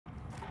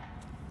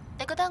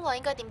你覺得我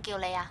應該點叫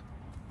你啊？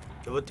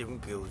做乜點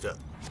叫啫？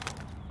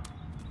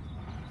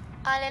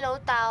嗌你老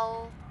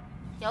豆，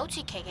又好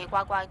似奇奇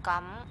怪怪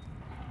咁，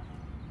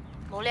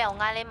冇理由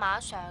嗌你馬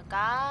Sir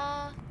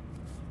㗎。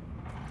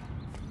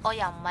我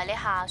又唔係你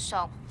下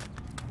屬，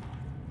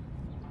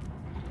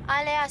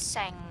嗌你阿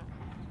成，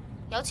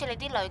又好似你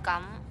啲女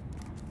咁。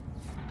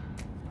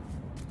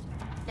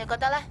你覺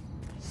得呢？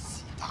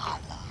是但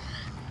啦。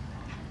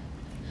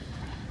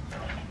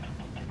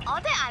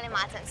我都係嗌你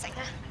馬陣成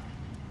啊！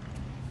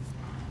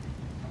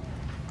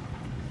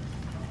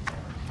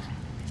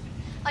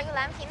我要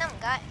兩片啦，唔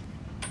該。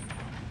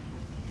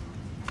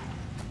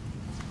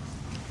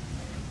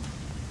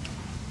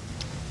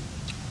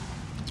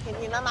甜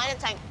甜啊，馬日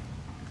晴。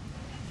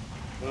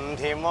唔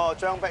甜喎，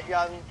張碧欣。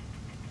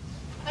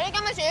係啲咁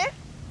嘅樹？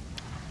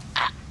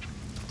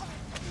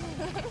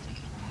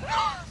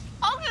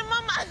我叫乜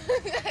馬日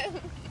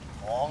晴？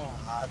講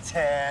下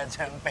啫，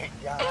張碧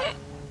欣。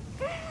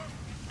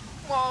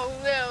無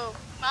聊，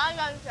馬日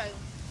晴。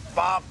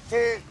白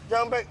痴，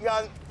張碧欣。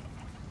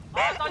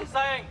馬振成。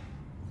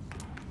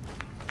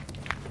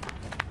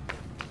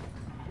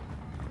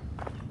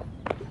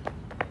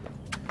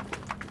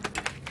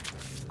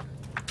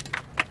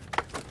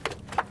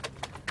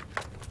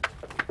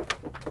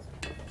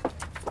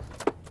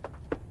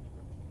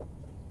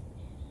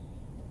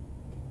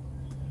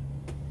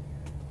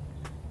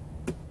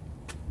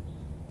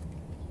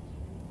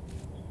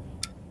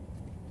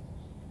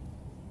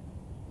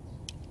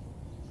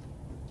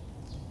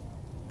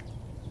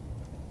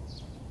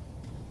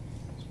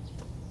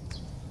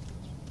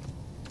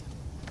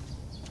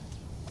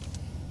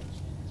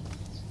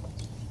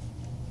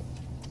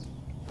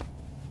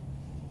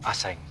阿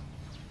成，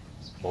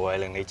無謂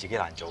令你自己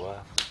難做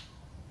啊！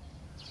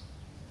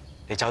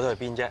你走咗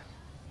去邊啫？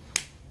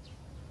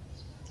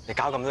你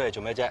搞咁多嘢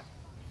做咩啫？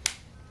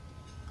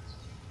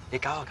你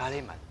搞個咖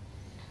喱文，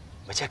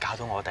咪即係搞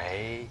到我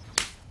哋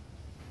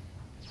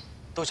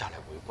都就嚟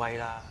回歸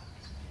啦！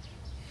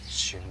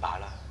算罷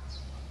啦，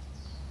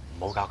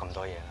唔好搞咁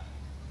多嘢啦。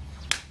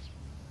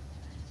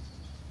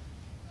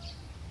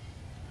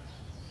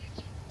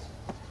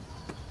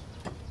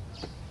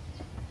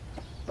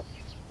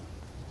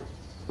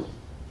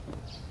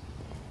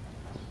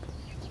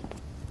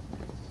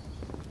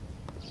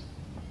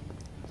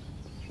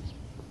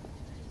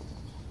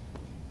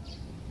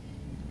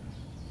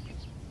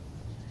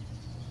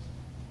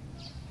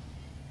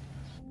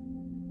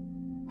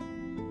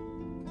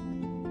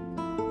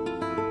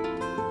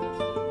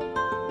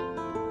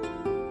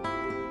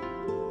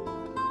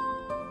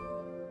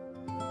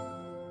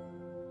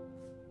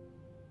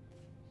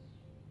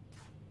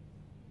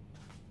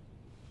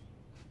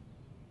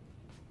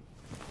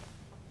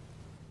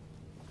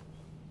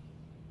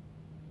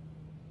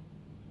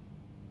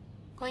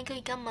我應該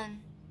而家問，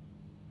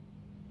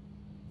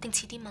定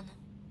遲啲問啊？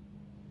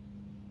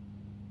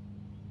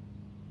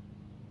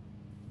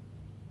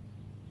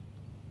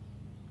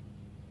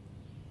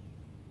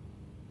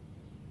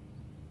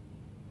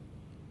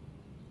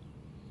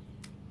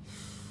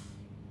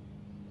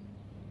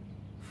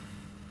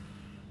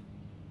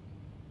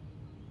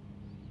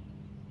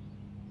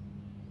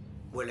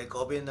匯力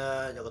嗰邊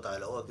咧有個大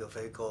佬啊叫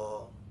飛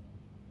哥。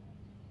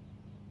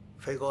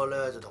飛哥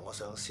咧就同我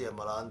上司喺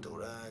馬蘭度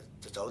咧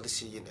就走啲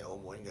私煙嚟澳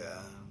門嘅，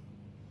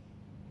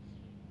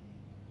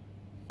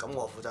咁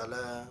我負責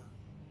咧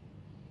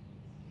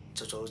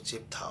就做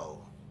接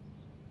頭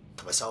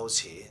同埋收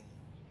錢。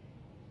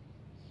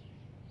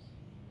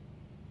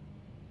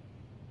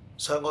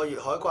上個月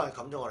海關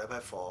冚咗我哋批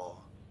貨，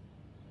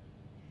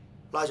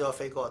拉咗阿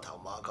飛哥個頭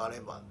馬咖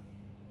喱文，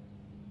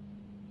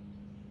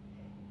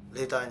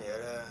呢單嘢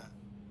咧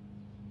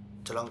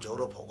就楞住好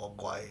多葡國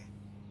鬼。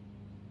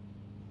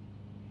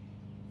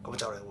咁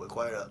就嚟回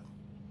歸啦，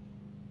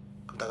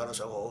咁大家都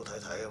想好好睇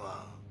睇啊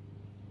嘛。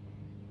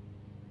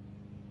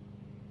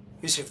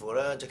於是乎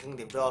咧，就傾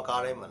掂咗阿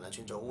咖喱文啊，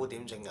轉做污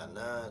點證人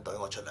咧，懟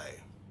我出嚟。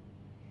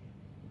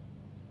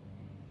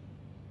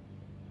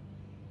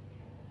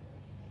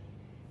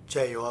即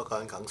係要我一個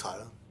人梗晒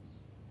啦。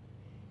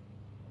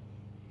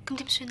咁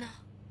點算啊？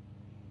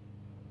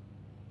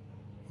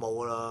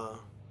冇啦，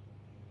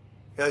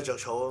一係着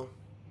草，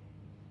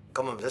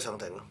咁咪唔使上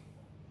庭咯。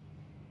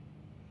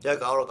一係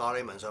搞到咖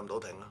喱文上唔到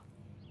庭啦。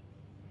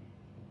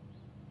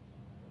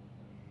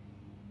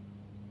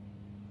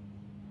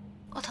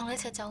我同你一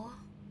齊走啊！